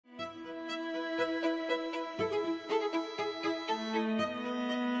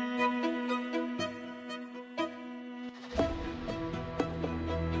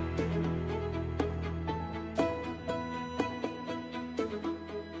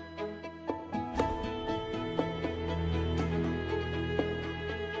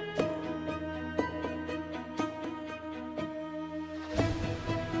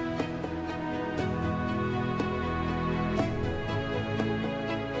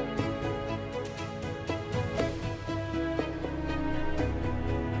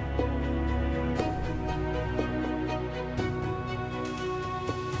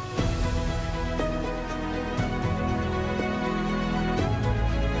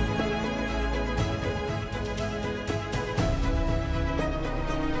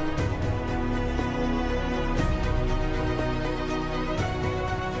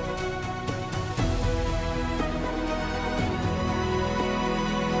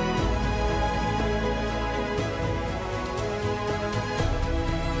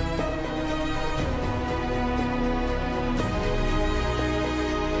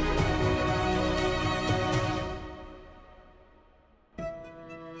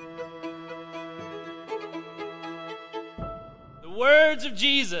words of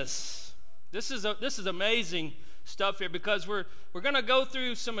Jesus. This is amazing stuff here, because we're going to go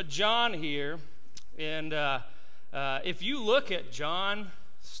through some of John here, and if you look at John,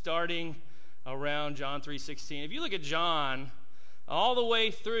 starting around John 3:16, if you look at John all the way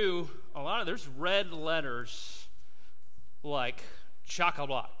through, there's red letters like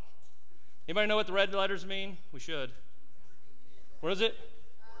chock-a-block. Anybody know what the red letters mean? We should. What is it?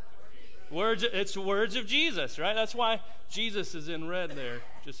 It's words of Jesus, right? That's why Jesus is in red there,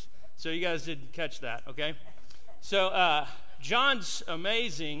 just so you guys didn't catch that, okay? So John's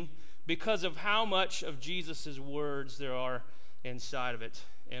amazing because of how much of Jesus' words there are inside of it.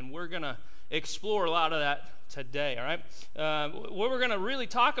 And we're going to explore a lot of that today, all right? What we're going to really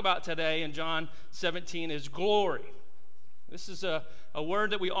talk about today in John 17 is glory. This is a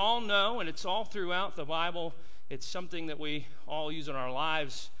word that we all know, and it's all throughout the Bible. It's something that we all use in our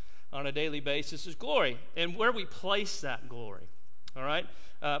lives on a daily basis, is glory, and where we place that glory, all right?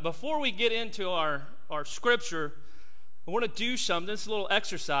 Before we get into our scripture, I want to do something. It's a little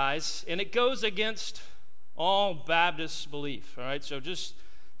exercise, and it goes against all Baptist belief, all right? So just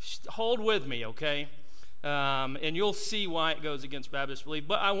hold with me, okay? And you'll see why it goes against Baptist belief.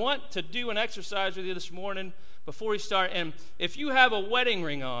 But I want to do an exercise with you this morning before we start. And if you have a wedding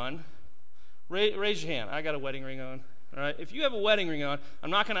ring on, raise your hand. I got a wedding ring on. All right. If you have a wedding ring on, I'm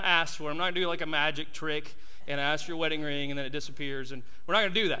not going to ask for it. I'm not going to do like a magic trick and ask for your wedding ring and then it disappears. And we're not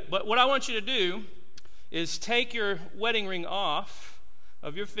going to do that. But what I want you to do is take your wedding ring off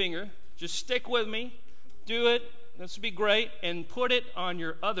of your finger. Just stick with me. Do it. This would be great. And put it on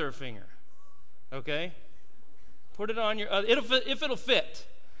your other finger. Okay? Put it on your other. If it'll fit.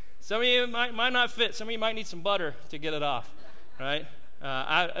 Some of you might not fit. Some of you might need some butter to get it off. Right?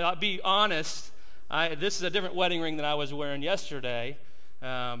 I'll be honest. This is a different wedding ring than I was wearing yesterday,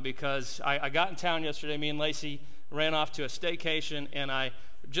 because I got in town yesterday. Me and Lacey ran off to a staycation, and I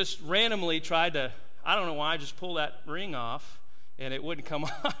just randomly tried to, I don't know why, just pull that ring off, and it wouldn't come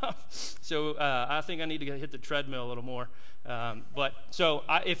off. So I think I need to hit the treadmill a little more.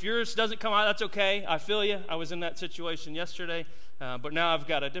 If yours doesn't come out, that's okay. I feel you. I was in that situation yesterday, but now I've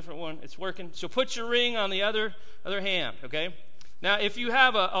got a different one. It's working. So put your ring on the other hand, okay? Now, if you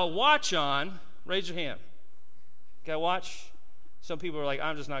have a watch on, raise your hand. Got a watch? Some people are like,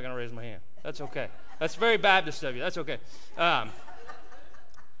 I'm just not going to raise my hand. That's okay. That's very Baptist of you. That's okay.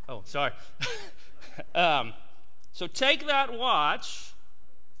 Sorry. So take that watch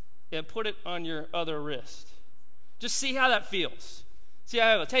and put it on your other wrist. Just see how that feels.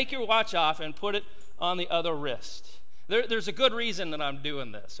 Take your watch off and put it on the other wrist. There's a good reason that I'm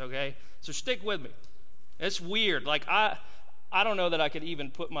doing this, okay? So stick with me. It's weird. Like, I don't know that I could even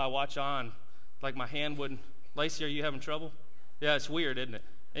put my watch on. Like my hand wouldn't. Lacey, are you having trouble? Yeah, it's weird, isn't it?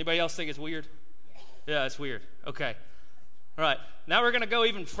 Anybody else think it's weird? Yeah, it's weird. Okay. All right. Now we're going to go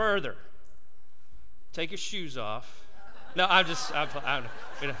even further. Take your shoes off. No,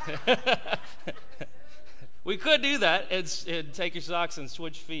 we could do that and take your socks and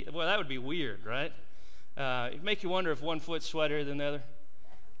switch feet. Well, that would be weird, right? It'd make you wonder if one foot's sweatier than the other.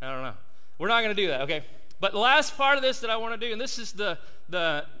 I don't know. We're not going to do that, okay? But the last part of this that I want to do, and this is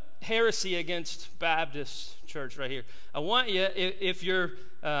the heresy against Baptist church right here. I want you, if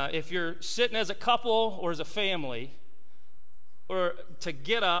you're sitting as a couple or as a family, or to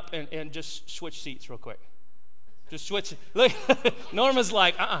get up and just switch seats real quick. Just switch. Look, Norma's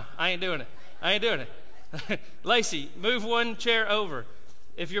like, I ain't doing it. Lacey, move one chair over.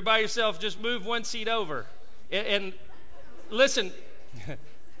 If you're by yourself, just move one seat over. And listen,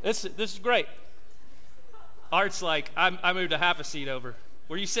 this is great. Art's like, I moved a half a seat over.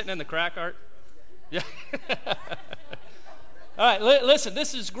 Were you sitting in the crack, Art? Yeah. All right, listen,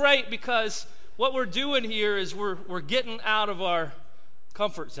 this is great because what we're doing here is we're getting out of our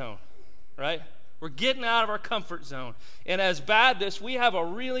comfort zone, right? We're getting out of our comfort zone. And as Baptists, we have a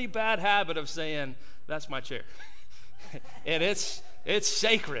really bad habit of saying, that's my chair. And it's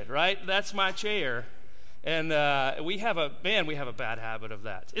sacred, right? That's my chair. And we have a bad habit of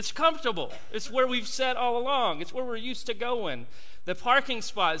that. It's comfortable. It's where we've sat all along. It's where we're used to going. The parking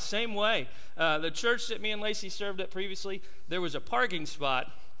spot, same way. The church that me and Lacey served at previously, there was a parking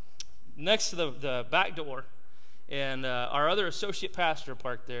spot next to the back door. And our other associate pastor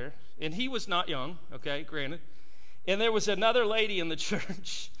parked there. And he was not young, okay, granted. And there was another lady in the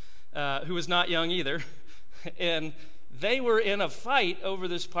church who was not young either. And they were in a fight over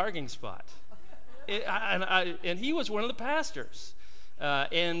this parking spot. And he was one of the pastors.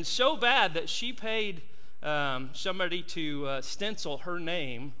 And so bad that she paid somebody to stencil her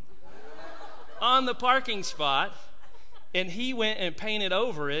name on the parking spot, and he went and painted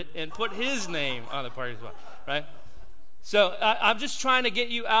over it and put his name on the parking spot, right? So I'm just trying to get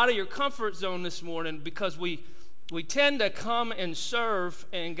you out of your comfort zone this morning, because we tend to come and serve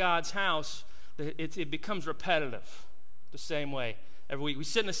in God's house. It becomes repetitive the same way every week. We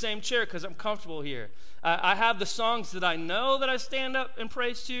sit in the same chair because I'm comfortable here. I have the songs that I know that I stand up and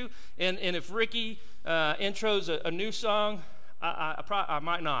praise to, and if Ricky intros a new song, I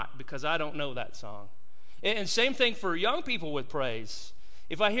might not, because I don't know that song. And same thing for young people with praise.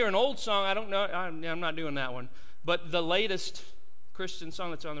 If I hear an old song, I don't know, I'm not doing that one. But the latest Christian song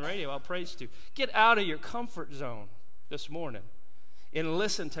that's on the radio, I'll praise to. Get out of your comfort zone this morning and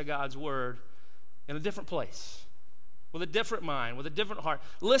listen to God's word in a different place, with a different mind, with a different heart.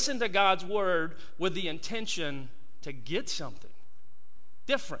 Listen to God's word with the intention to get something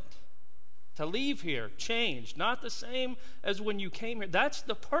different, to leave here changed, not the same as when you came here. That's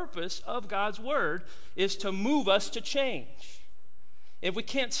the purpose of God's word, is to move us to change. If we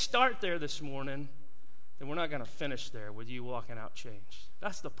can't start there this morning, then we're not going to finish there with you walking out changed.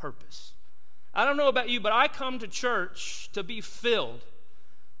 That's the purpose. I don't know about you, but I come to church to be filled.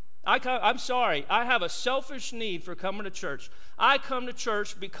 I'm sorry, I have a selfish need for coming to church. I come to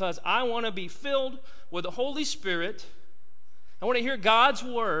church because I want to be filled with the Holy Spirit. I want to hear God's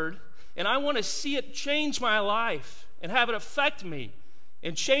word, and I want to see it change my life and have it affect me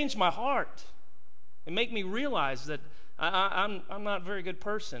and change my heart and make me realize that I'm not a very good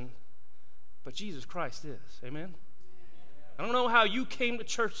person, but Jesus Christ is. Amen? I don't know how you came to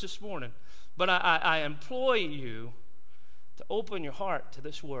church this morning, but I implore you to open your heart to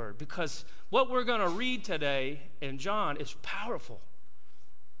this word, because what we're going to read today in John is powerful,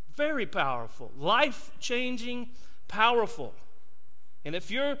 very powerful, life-changing, powerful. And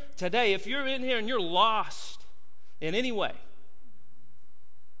if you're in here and you're lost in any way,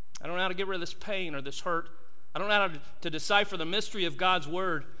 I don't know how to get rid of this pain or this hurt, I don't know how to decipher the mystery of God's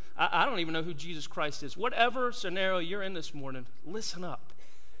word, I don't even know who Jesus Christ is. Whatever scenario you're in this morning, listen up.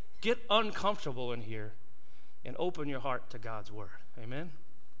 Get uncomfortable in here and open your heart to God's word. Amen?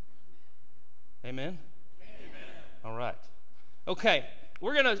 Amen? Amen. All right. Okay,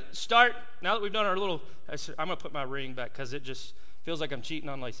 we're going to start, now that we've done our little, I'm going to put my ring back because it just feels like I'm cheating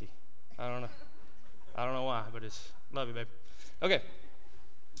on Lacey. I don't know why, but love you, babe. Okay.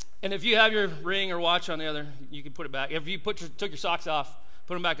 And if you have your ring or watch on the other, you can put it back. If you took your socks off,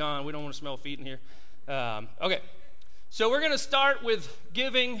 put them back on. We don't want to smell feet in here. Okay. So we're going to start with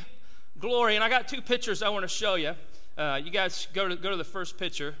giving glory. And I got two pictures I want to show you. You guys go to the first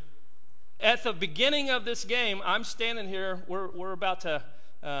picture. At the beginning of this game, I'm standing here. We're about to,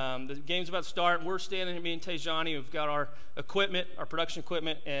 the game's about to start. We're standing here, me and Tejani. We've got our equipment, our production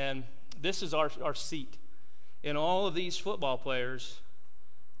equipment, and this is our seat. And all of these football players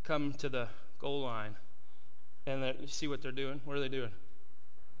come to the goal line, and you see what they're doing? What are they doing?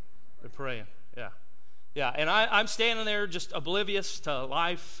 They're praying. Yeah. And I'm standing there just oblivious to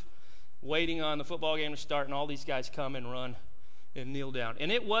life, waiting on the football game to start, and all these guys come and run and kneel down.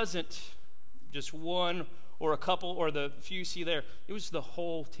 And it wasn't just one or a couple or the few you see there. It was the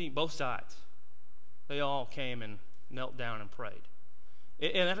whole team, both sides. They all came and knelt down and prayed.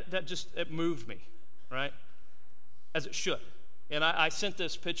 And that just moved me, right? As it should. And I sent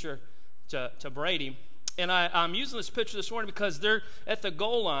this picture to Brady. And I'm using this picture this morning because they're at the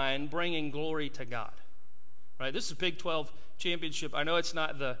goal line bringing glory to God. Right? This is a Big 12 championship. I know it's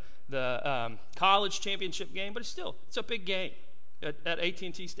not the college championship game, but it's a big game. At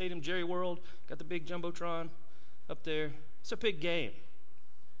AT&T Stadium, Jerry World, got the big Jumbotron up there. It's a big game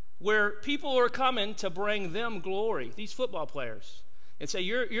where people are coming to bring them glory, these football players, and say,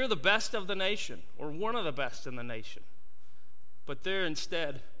 you're the best of the nation, or one of the best in the nation. But they're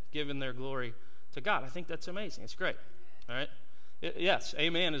instead giving their glory to God. I think that's amazing. It's great. All right? Yes,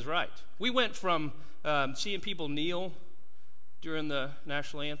 amen is right. We went from seeing people kneel during the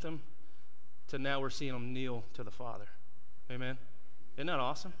national anthem to now we're seeing them kneel to the Father. Amen? Isn't that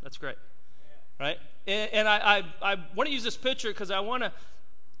awesome? That's great. Right? And I want to use this picture because I want to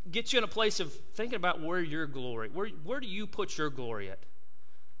get you in a place of thinking about where your glory, where do you put your glory at?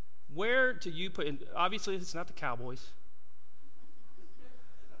 Where do you put, obviously it's not the Cowboys,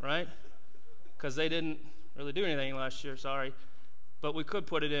 right? Because they didn't really do anything last year, sorry. But we could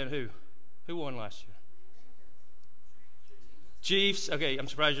put it in who? Who won last year? Chiefs. Okay, I'm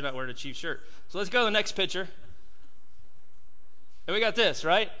surprised you're not wearing a Chiefs shirt. So let's go to the next picture. And we got this,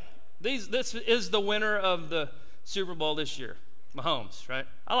 right? This is the winner of the Super Bowl this year. Mahomes, right?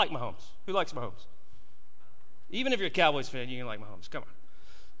 I like Mahomes. Who likes Mahomes? Even if you're a Cowboys fan, you can like Mahomes. Come on.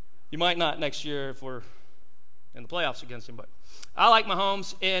 You might not next year if we're in the playoffs against him, but I like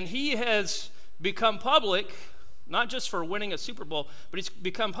Mahomes, and he has become public, not just for winning a Super Bowl, but he's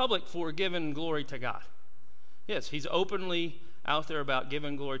become public for giving glory to God. Yes, he's openly out there about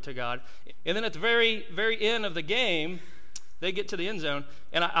giving glory to God. And then at the very, very end of the game, they get to the end zone.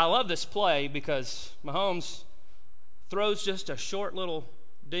 And I love this play because Mahomes throws just a short little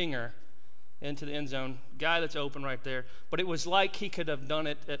dinger into the end zone. Guy that's open right there. But it was like he could have done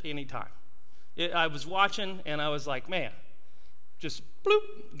it at any time. I was watching, and I was like, man, just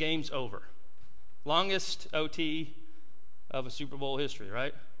bloop, game's over. Longest OT of a Super Bowl history,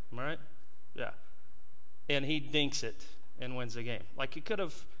 right? Am I right? Yeah. And he dinks it and wins the game. Like he could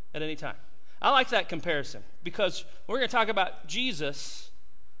have at any time. I like that comparison because we're going to talk about Jesus.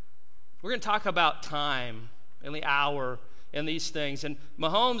 We're going to talk about time and the hour and these things. And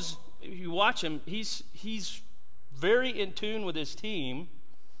Mahomes, if you watch him, he's very in tune with his team.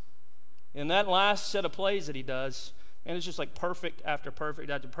 And that last set of plays that he does, and it's just like perfect after perfect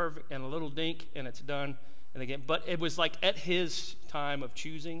after perfect, and a little dink, and it's done in the game. But it was like at his time of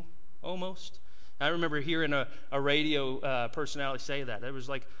choosing, almost. I remember hearing a radio personality say that. It was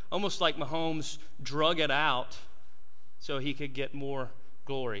like almost like Mahomes drug it out so he could get more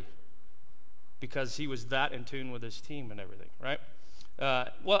glory because he was that in tune with his team and everything, right?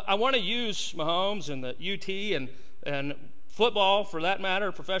 Well, I want to use Mahomes and the UT and football, for that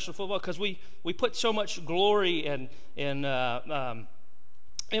matter, professional football, because we put so much glory and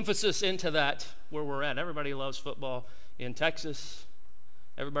emphasis into that where we're at. Everybody loves football in Texas.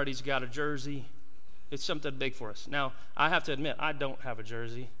 Everybody's got a jersey. It's something big for us. Now, I have to admit, I don't have a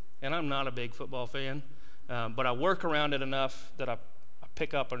jersey, and I'm not a big football fan, but I work around it enough that I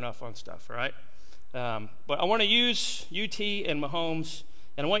pick up enough on stuff, right? But I want to use UT and Mahomes,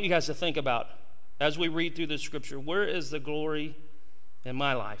 and I want you guys to think about, as we read through the scripture, where is the glory in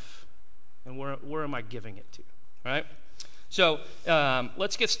my life, and where am I giving it to, right? So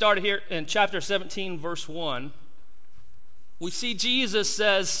let's get started here in chapter 17, verse 1. We see John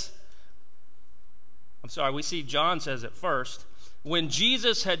says it first. When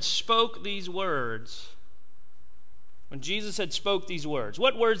Jesus had spoke these words,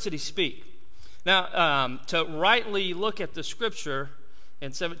 what words did he speak? Now, to rightly look at the scripture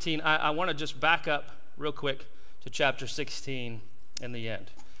in 17, I want to just back up real quick to chapter 16 in the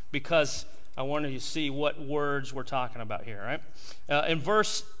end, because I want you to see what words we're talking about here, right? In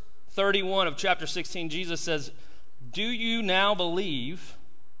verse 31 of chapter 16, Jesus says, "Do you now believe?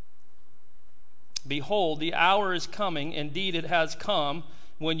 Behold, the hour is coming, indeed it has come,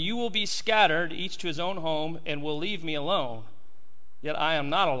 when you will be scattered, each to his own home, and will leave me alone. Yet I am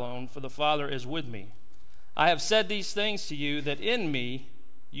not alone, for the Father is with me. I have said these things to you, that in me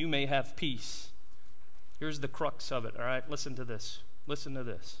you may have peace." Here's the crux of it, all right? Listen to this. Listen to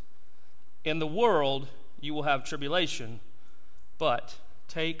this. "In the world you will have tribulation, but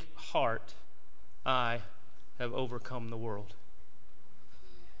take heart, I have overcome the world."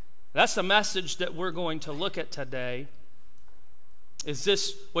 That's the message that we're going to look at today. Is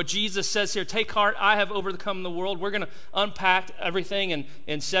this what Jesus says here? Take heart, I have overcome the world. We're going to unpack everything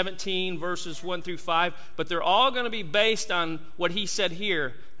in 17 verses 1 through 5, but they're all going to be based on what he said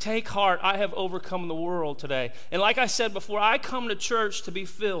here. Take heart, I have overcome the world today. And like I said before, I come to church to be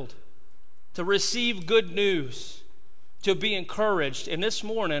filled, to receive good news, to be encouraged. And this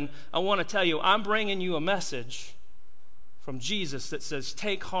morning, I want to tell you, I'm bringing you a message from Jesus that says,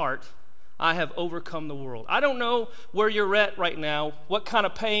 take heart, I have overcome the world. I don't know where you're at right now, what kind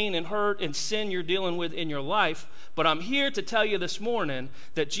of pain and hurt and sin you're dealing with in your life, but I'm here to tell you this morning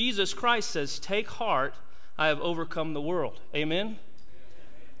that Jesus Christ says, take heart, I have overcome the world. Amen?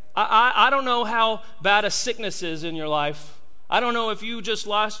 I don't know how bad a sickness is in your life. I don't know if you just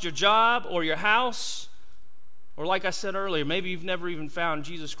lost your job or your house, or like I said earlier, maybe you've never even found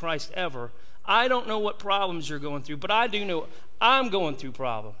Jesus Christ ever. I don't know what problems you're going through, but I do know I'm going through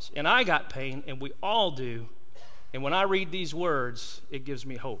problems, and I got pain, and we all do. And when I read these words, it gives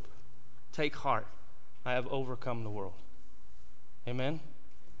me hope. Take heart, I have overcome the world. Amen?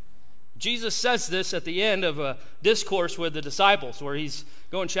 Jesus says this at the end of a discourse with the disciples, where he's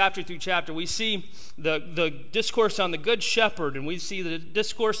going chapter through chapter. We see the discourse on the Good Shepherd, and we see the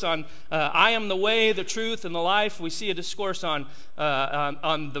discourse on I am the way, the truth, and the life. We see a discourse on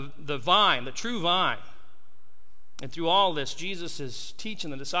the vine, the true vine. And through all this, Jesus is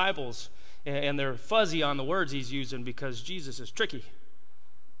teaching the disciples, and they're fuzzy on the words he's using because Jesus is tricky,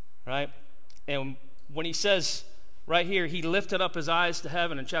 right? And when he says right here, he lifted up his eyes to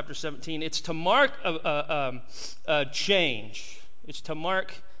heaven in chapter 17, it's to mark a change. It's to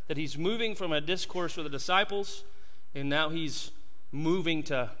mark that he's moving from a discourse with the disciples, and now he's moving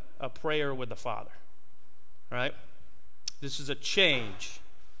to a prayer with the Father, right? This is a change.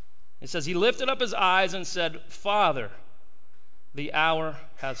 It says, he lifted up his eyes and said, Father, the hour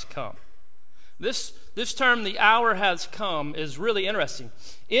has come. This term, the hour has come, is really interesting.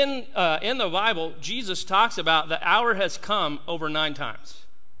 In the Bible, Jesus talks about the hour has come over 9 times.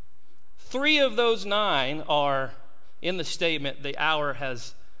 3 of those 9 are in the statement, the hour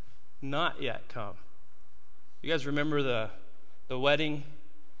has not yet come. You guys remember the wedding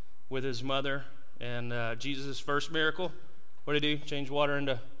with his mother and Jesus' first miracle? What did he do? Change water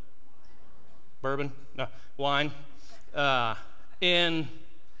into bourbon? No, wine. And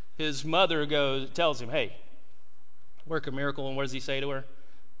his mother tells him, hey, work a miracle. And what does he say to her?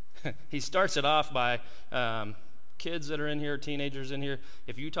 He starts it off by, kids that are in here, teenagers in here,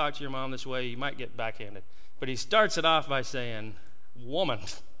 if you talk to your mom this way, you might get backhanded. But he starts it off by saying, woman,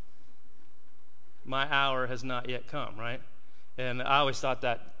 my hour has not yet come, right? And I always thought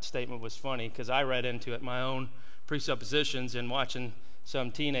that statement was funny because I read into it my own presuppositions in watching some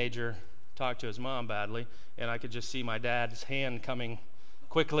teenager talk to his mom badly, and I could just see my dad's hand coming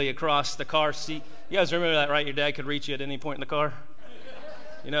quickly across the car seat. You guys remember that, right? Your dad could reach you at any point in the car?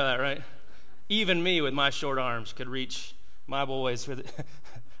 You know that, right? Even me with my short arms could reach my boys with it.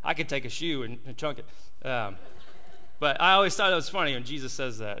 I could take a shoe and chunk it. But I always thought it was funny when Jesus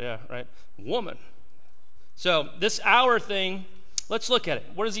says that. Yeah, right? Woman. So this hour thing, let's look at it.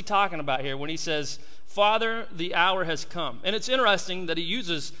 What is he talking about here when he says, Father, the hour has come? And it's interesting that he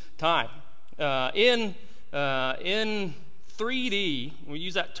uses time. In 3D, we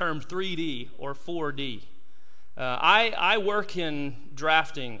use that term 3D or 4D. I work in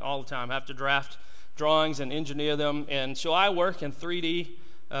drafting all the time. I have to draft drawings and engineer them, and so I work in 3D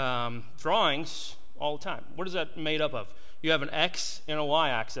drawings all the time. What is that made up of? You have an X and a Y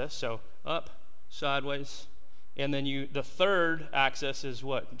axis, so up, sideways, and then the third axis is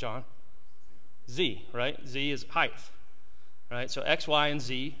what, John? Z, right? Z is height, right? So X, Y, and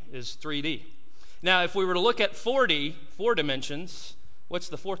Z is 3D. Now, if we were to look at 4D, 4 dimensions, what's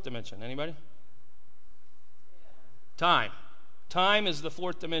the 4th dimension? Anybody? Time. Time is the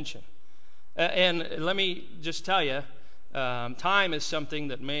 4th dimension. And let me just tell you, time is something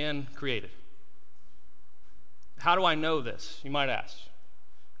that man created. How do I know this? You might ask.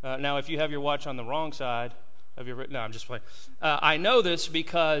 Now, if you have your watch on the wrong side of your... No, I'm just playing. I know this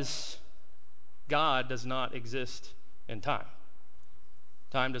because God does not exist in time.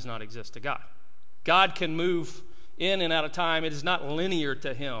 Time does not exist to God. God can move in and out of time. It is not linear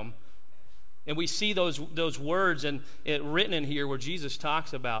to him. And we see those words written in here where Jesus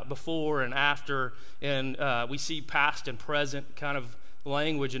talks about before and after, and we see past and present kind of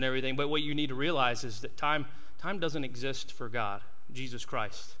language and everything. But what you need to realize is that time doesn't exist for God, Jesus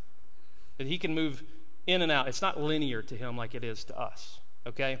Christ. That he can move in and out. It's not linear to him like it is to us,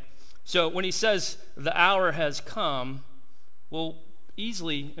 okay? So when he says the hour has come, well,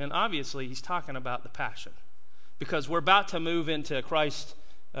 easily and obviously he's talking about the passion, because we're about to move into Christ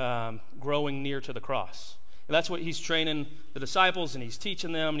growing near to the cross. And that's what he's training the disciples, and he's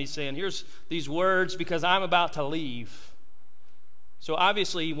teaching them, and he's saying, here's these words because I'm about to leave. So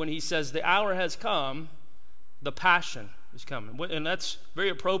obviously when he says the hour has come, the passion is coming. And that's very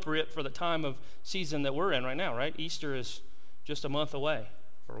appropriate for the time of season that we're in right now, right? Easter is just a month away,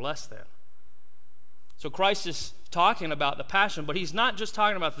 or less than. So Christ is talking about the passion, but he's not just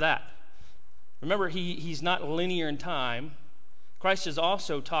talking about that. Remember, he's not linear in time. Christ is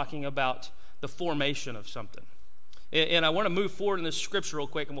also talking about the formation of something. And I want to move forward in this scripture real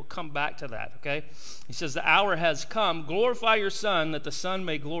quick, and we'll come back to that, okay? He says, the hour has come. Glorify your Son, that the Son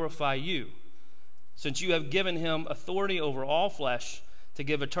may glorify you, since you have given him authority over all flesh to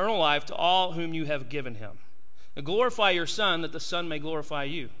give eternal life to all whom you have given him. And glorify your Son, that the Son may glorify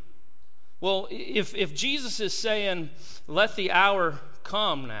you. Well, if Jesus is saying, let the hour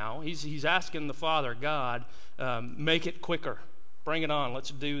come now, he's asking the Father, God, make it quicker. Bring it on.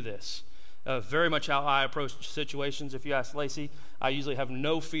 Let's do this. Very much how I approach situations. If you ask Lacey, I usually have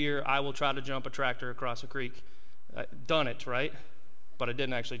no fear. I will try to jump a tractor across a creek. Done it, right? But I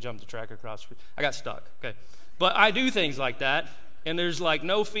didn't actually jump the tractor across the creek. I got stuck, okay? But I do things like that, and there's like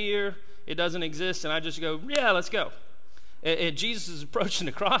no fear. It doesn't exist, and I just go, yeah, let's go. And Jesus is approaching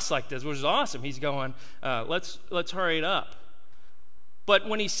the cross like this, which is awesome. He's going, let's hurry it up. But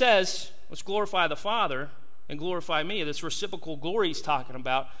when he says, let's glorify the Father and glorify me, this reciprocal glory he's talking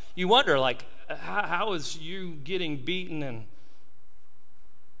about, you wonder, like, how is you getting beaten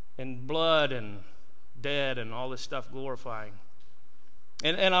and blood and dead and all this stuff glorifying?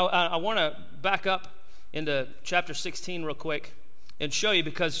 And I want to back up into chapter 16 real quick and show you,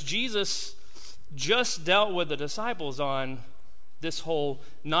 because Jesus just dealt with the disciples on this whole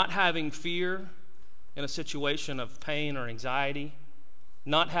not having fear in a situation of pain or anxiety,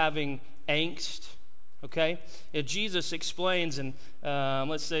 not having angst Okay? And Jesus explains in,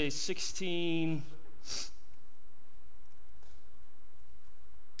 let's say, 16:21.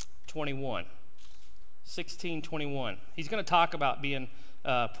 16:21. He's going to talk about being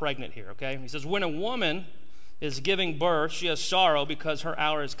pregnant here, okay? He says, when a woman is giving birth, she has sorrow because her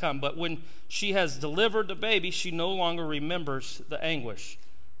hour has come. But when she has delivered the baby, she no longer remembers the anguish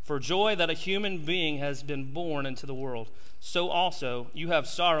for joy that a human being has been born into the world. So also you have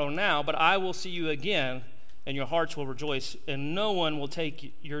sorrow now, but I will see you again, and your hearts will rejoice, and no one will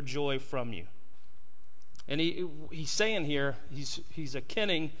take your joy from you. And he's saying here, he's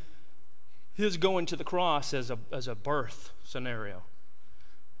akinning his going to the cross as a birth scenario.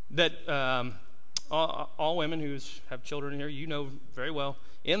 That all women who have children here, you know very well,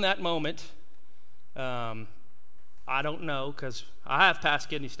 in that moment, I don't know because I have past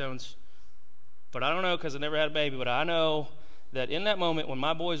kidney stones, but I don't know because I never had a baby, but I know that in that moment when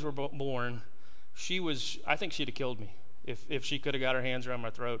my boys were born, I think she'd have killed me if she could have got her hands around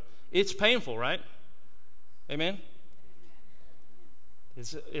my throat. It's painful, right? Amen?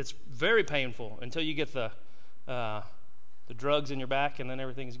 It's very painful until you get the drugs in your back, and then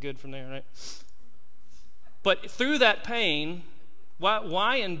everything's good from there, right? But through that pain,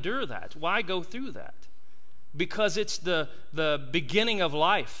 why endure that? Why go through that? Because it's the beginning of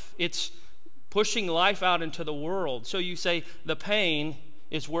life. It's pushing life out into the world. So you say the pain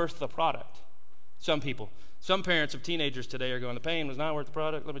is worth the product. Some parents of teenagers today are going, the pain was not worth the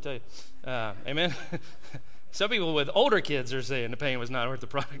product. Let me tell you. Amen? Some people with older kids are saying the pain was not worth the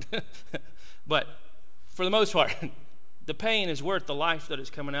product. But for the most part, the pain is worth the life that is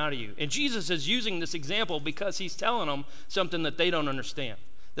coming out of you. And Jesus is using this example because he's telling them something that they don't understand.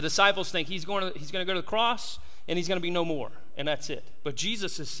 The disciples think he's going to go to the cross and he's going to be no more, and that's it. But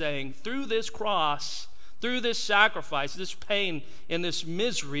Jesus is saying through this cross, through this sacrifice, this pain and this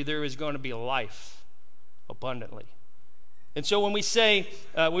misery, there is going to be life abundantly. And so when we say,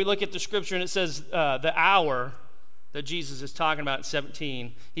 we look at the scripture and it says the hour that Jesus is talking about in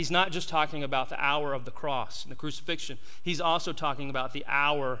 17, he's not just talking about the hour of the cross and the crucifixion. He's also talking about the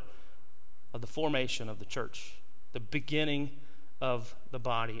hour of the formation of the church, the beginning of the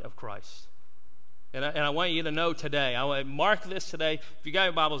body of Christ. And I want you to know today, I want to mark this today. If you got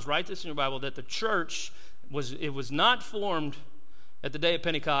your Bibles, write this in your Bible, that the church was not formed at the day of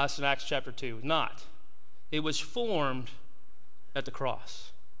Pentecost in Acts chapter 2. Not. It was formed at the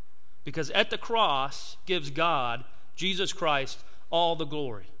cross. Because at the cross gives God, Jesus Christ, all the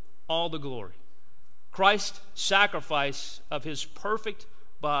glory. All the glory. Christ's sacrifice of his perfect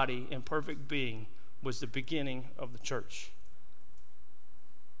body and perfect being was the beginning of the church.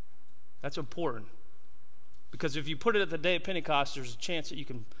 That's important. Because if you put it at the day of Pentecost, there's a chance that you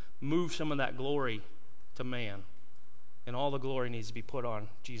can move some of that glory to man. And all the glory needs to be put on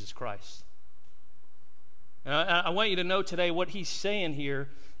Jesus Christ. And I want you to know today what he's saying here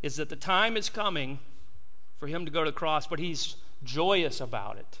is that the time is coming for him to go to the cross, but he's joyous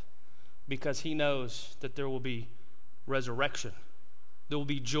about it because he knows that there will be resurrection. There will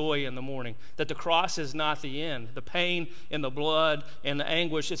be joy in the morning. That the cross is not the end. The pain and the blood and the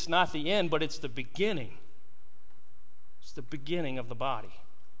anguish, it's not the end, but it's the beginning. It's the beginning of the body.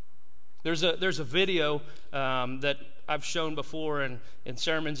 There's a video that I've shown before in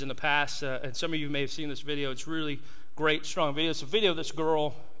sermons in the past, and some of you may have seen this video. It's really great, strong video. It's a video of this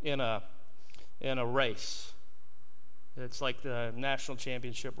girl in a race. It's like the national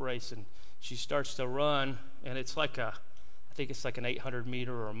championship race, and she starts to run, and it's like I think it's like an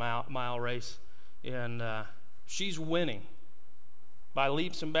 800-meter or a mile race, and she's winning. By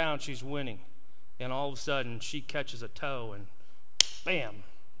leaps and bounds, she's winning. And all of a sudden, she catches a toe, and bam,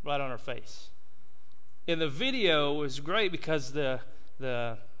 right on her face. And the video was great because the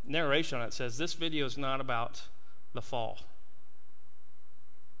narration on it says, this video is not about the fall.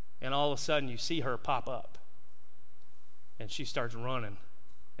 And all of a sudden, you see her pop up. And she starts running,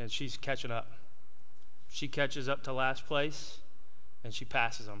 and she's catching up. She catches up to last place, and she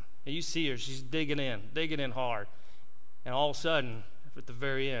passes them. And you see her, she's digging in hard. And all of a sudden, at the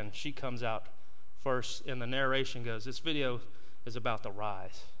very end, she comes out first, and the narration goes, this video is about the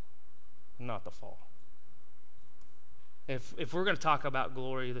rise, not the fall. If we're going to talk about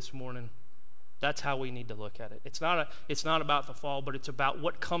glory this morning, that's how we need to look at it. It's not about the fall, but it's about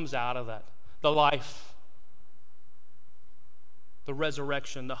what comes out of that. The life, the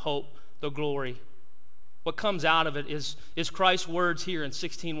resurrection, the hope, the glory. What comes out of it is Christ's words here in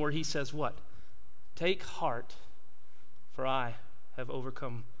 16 where he says what? Take heart, for I have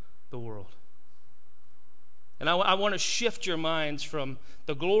overcome the world. And I want to shift your minds from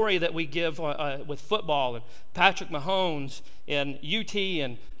the glory that we give with football and Patrick Mahomes and UT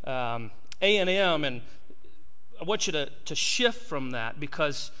and A&M, and I want you to shift from that,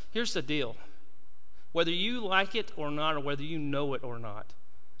 because here's the deal. Whether you like it or not, or whether you know it or not,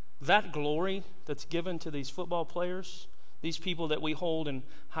 that glory that's given to these football players, these people that we hold in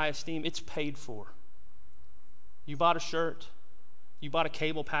high esteem, it's paid for. You bought a shirt, you bought a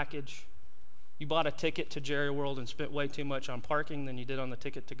cable package, you bought a ticket to Jerry World and spent way too much on parking than you did on the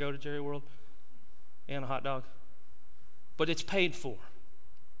ticket to go to Jerry World and a hot dog. But it's paid for.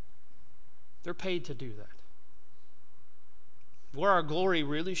 They're paid to do that. Where our glory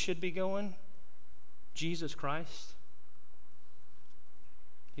really should be going, Jesus Christ,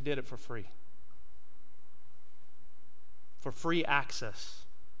 he did it for free. For free access.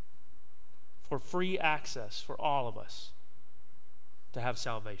 For free access for all of us to have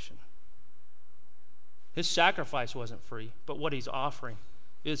salvation. His sacrifice wasn't free, but what he's offering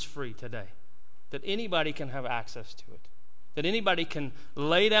is free today. That anybody can have access to it. That anybody can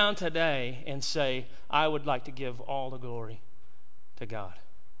lay down today and say, I would like to give all the glory to God,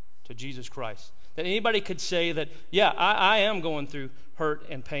 to Jesus Christ. That anybody could say that, yeah, I am going through hurt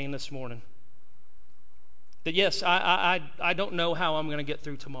and pain this morning. That yes, I don't know how I'm going to get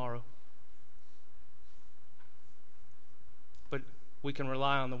through tomorrow. But we can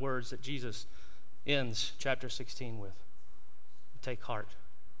rely on the words that Jesus ends chapter 16 with. Take heart,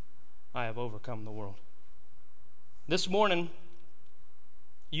 I have overcome the world. This morning,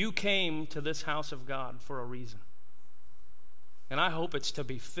 you came to this house of God for a reason. And I hope it's to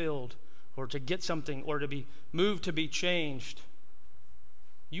be filled, or to get something, or to be moved to be changed.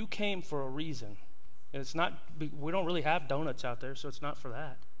 You came for a reason. And it's not, we don't really have donuts out there, so it's not for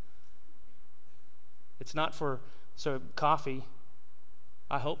that. It's not for coffee.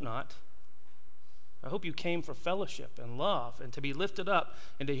 I hope not. I hope you came for fellowship and love and to be lifted up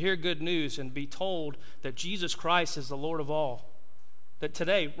and to hear good news and be told that Jesus Christ is the Lord of all. That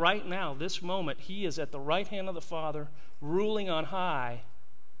today, right now, this moment, he is at the right hand of the Father, ruling on high.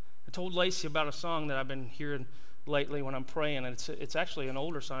 I told Lacey about a song that I've been hearing lately when I'm praying, and it's actually an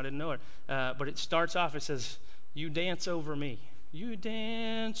older song. I didn't know it. But it starts off, it says, you dance over me. You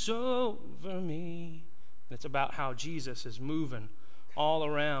dance over me. And it's about how Jesus is moving all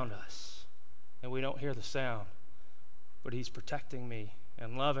around us, and we don't hear the sound. But he's protecting me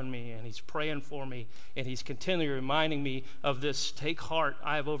and loving me, and he's praying for me, and he's continually reminding me of this, take heart,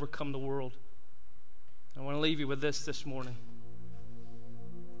 I have overcome the world. I want to leave you with this morning.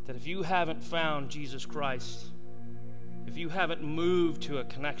 That if you haven't found Jesus Christ, if you haven't moved to a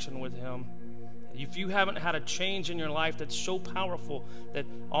connection with him, if you haven't had a change in your life that's so powerful that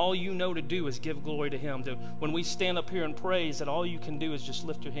all you know to do is give glory to him, that when we stand up here and praise, that all you can do is just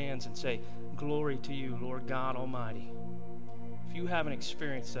lift your hands and say, glory to you, Lord God Almighty. If you haven't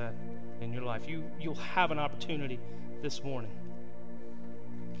experienced that in your life, you'll have an opportunity this morning.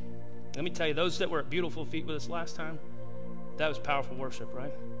 Let me tell you, those that were at Beautiful Feet with us last time, that was powerful worship,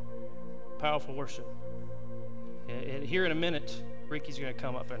 right? Powerful worship. And here in a minute, Ricky's going to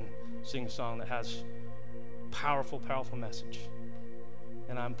come up and sing a song that has powerful, powerful message.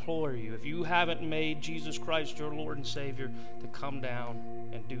 And I implore you, if you haven't made Jesus Christ your Lord and Savior, to come down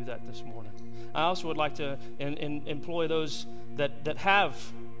and do that this morning. I also would like to employ those that have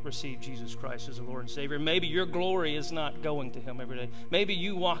received Jesus Christ as a Lord and Savior. Maybe your glory is not going to him every day. Maybe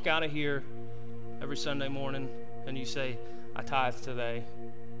you walk out of here every Sunday morning and you say, I tithe today.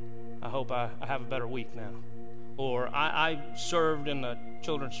 I hope I have a better week now. Or I served in the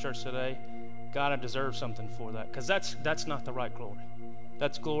children's church today. God, I deserve something for that. Because that's not the right glory.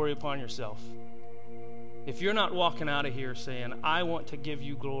 That's glory upon yourself. If you're not walking out of here saying, I want to give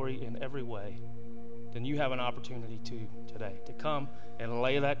you glory in every way, then you have an opportunity today to come and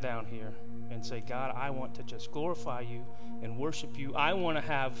lay that down here and say, God, I want to just glorify you and worship you. I want to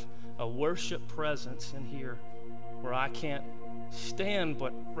have a worship presence in here where I can't stand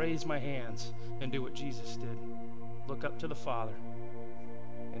but raise my hands and do what Jesus did. Look up to the Father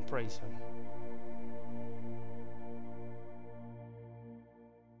and praise him.